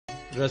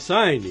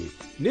Rasayani,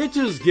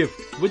 nature's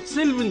gift with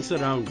sylvan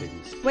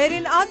surroundings.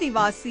 Wherein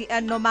Adivasi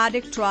and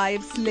nomadic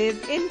tribes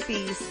live in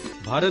peace.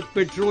 Bharat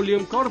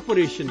Petroleum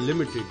Corporation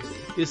Limited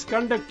is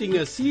conducting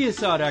a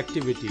CSR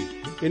activity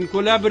in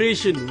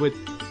collaboration with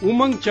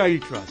Umang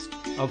Child Trust,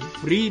 a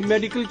free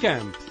medical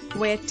camp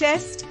where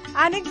test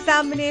and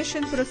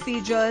examination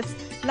procedures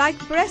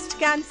like breast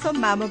cancer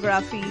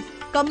mammography,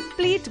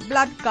 complete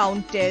blood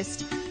count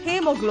test,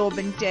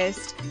 hemoglobin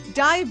test,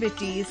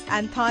 diabetes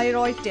and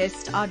thyroid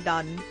test are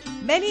done.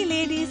 Many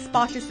ladies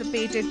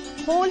participated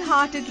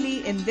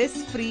wholeheartedly in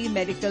this free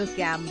medical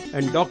camp.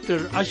 And Dr.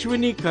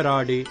 Ashwini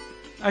Karade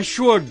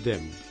assured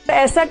them.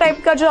 ऐसा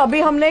type का जो अभी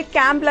हमने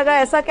camp लगा,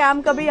 ऐसा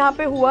camp कभी यहाँ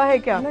पे हुआ है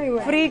क्या?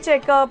 फ्री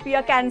चेकअप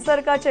या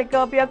कैंसर का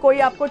चेकअप या कोई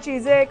आपको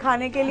चीजें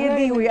खाने के लिए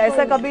दी हुई है,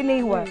 ऐसा कभी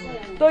नहीं हुआ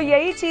है। तो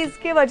यही चीज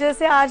की वजह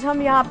से आज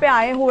हम यहाँ पे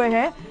आए हुए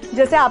हैं।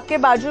 जैसे आपके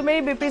बाजू में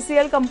ही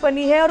BPCL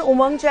कंपनी है और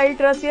उमंग चाइल्ड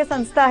ट्रस्ट ये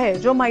संस्था है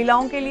जो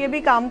महिलाओं के लिए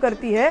भी काम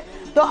करती है।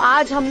 तो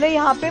आज हमने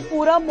यहाँ पे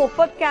पूरा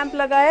मुफ्त कैंप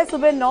लगा है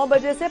सुबह 9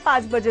 बजे से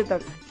 5 बजे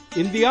तक।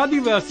 In the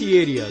Adivasi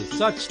areas,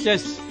 such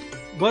tests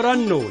were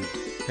unknown.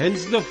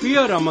 Hence the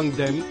fear among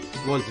them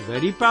was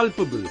very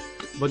palpable.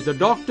 But the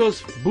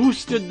doctors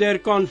boosted their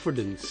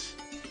confidence.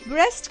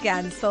 Breast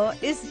cancer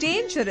is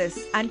dangerous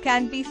and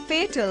can be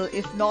fatal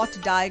if not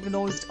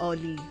diagnosed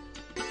early.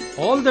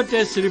 All the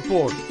test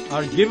reports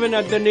are given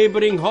at the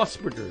neighboring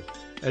hospital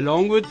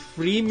along with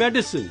free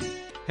medicine.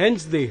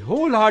 Hence they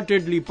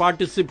wholeheartedly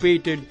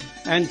participated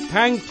and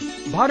thanked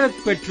Bharat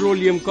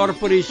Petroleum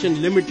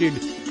Corporation Limited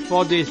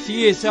for their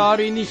CSR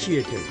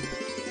initiative.